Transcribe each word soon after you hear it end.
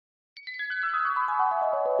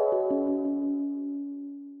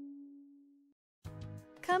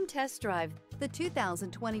Come test drive the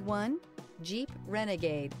 2021 Jeep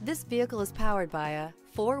Renegade. This vehicle is powered by a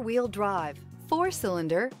four-wheel drive,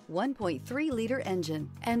 four-cylinder, 1.3-liter engine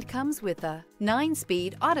and comes with a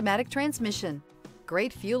 9-speed automatic transmission.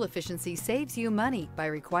 Great fuel efficiency saves you money by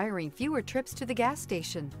requiring fewer trips to the gas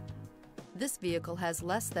station. This vehicle has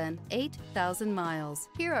less than 8,000 miles.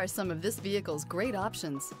 Here are some of this vehicle's great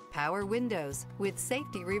options: power windows with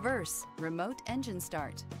safety reverse, remote engine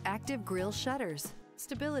start, active grille shutters,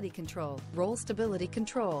 stability control, roll stability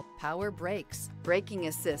control, power brakes, braking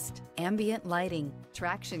assist, ambient lighting,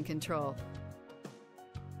 traction control.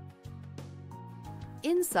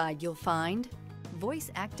 Inside you'll find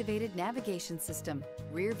voice-activated navigation system,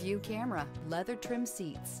 rear view camera, leather trim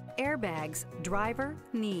seats, airbags, driver,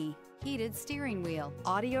 knee, heated steering wheel,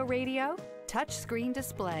 audio radio, touchscreen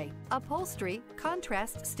display, upholstery,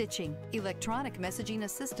 contrast stitching, electronic messaging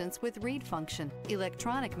assistance with read function,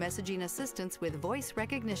 electronic messaging assistance with voice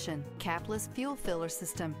recognition, capless fuel filler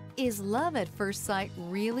system. Is love at first sight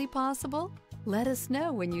really possible? Let us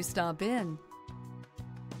know when you stop in.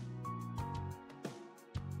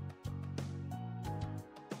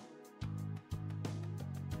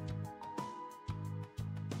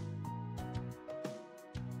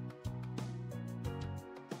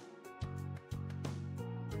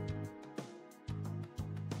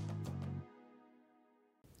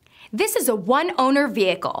 This is a one-owner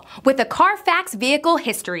vehicle with a Carfax Vehicle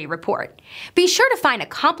History Report. Be sure to find a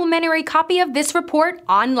complimentary copy of this report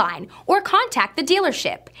online or contact the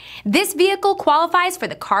dealership. This vehicle qualifies for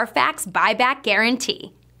the Carfax Buyback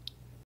Guarantee.